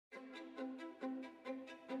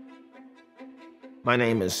My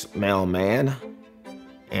name is Mailman,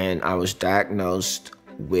 and I was diagnosed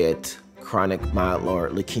with chronic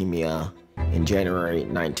myeloid leukemia in January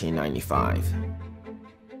 1995.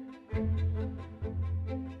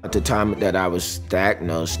 At the time that I was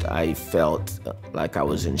diagnosed, I felt like I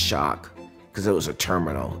was in shock because it was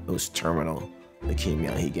terminal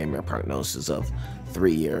leukemia. He gave me a prognosis of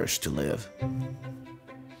 3 years to live.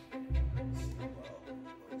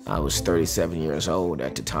 I was 37 years old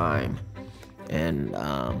at the time, and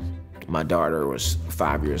my daughter was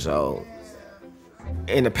 5 years old.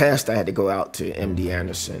 In the past, I had to go out to MD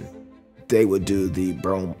Anderson. They would do the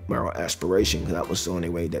bone marrow aspiration because that was the only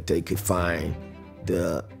way that they could find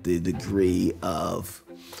the degree of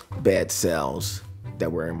bad cells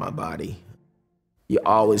that were in my body. You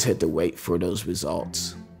always had to wait for those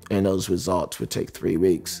results, and those results would take 3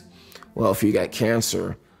 weeks. Well, if you got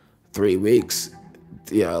cancer, 3 weeks,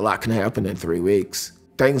 a lot can happen in 3 weeks.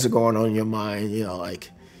 Things are going on in your mind,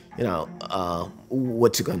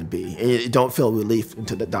 what's it gonna be? And you don't feel relief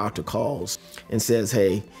until the doctor calls and says,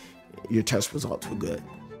 hey, your test results were good.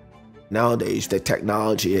 Nowadays, the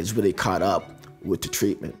technology has really caught up with the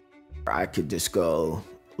treatment. I could just go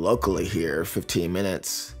locally here, 15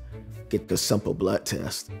 minutes, get the simple blood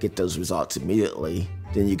test, get those results immediately.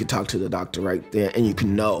 Then you can talk to the doctor right there and you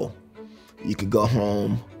can know. You could go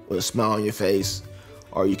home with a smile on your face,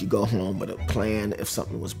 or you could go home with a plan if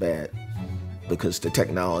something was bad, because the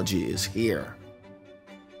technology is here.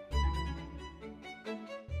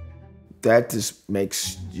 That just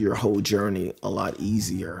makes your whole journey a lot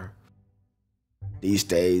easier. These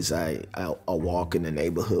days, I'll walk in the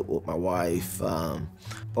neighborhood with my wife. I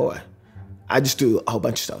just do a whole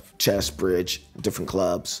bunch of stuff, chess, bridge, different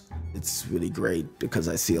clubs. It's really great because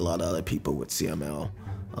I see a lot of other people with CML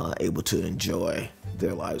able to enjoy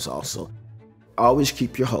their lives also. Always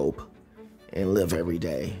keep your hope and live every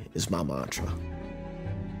day is my mantra.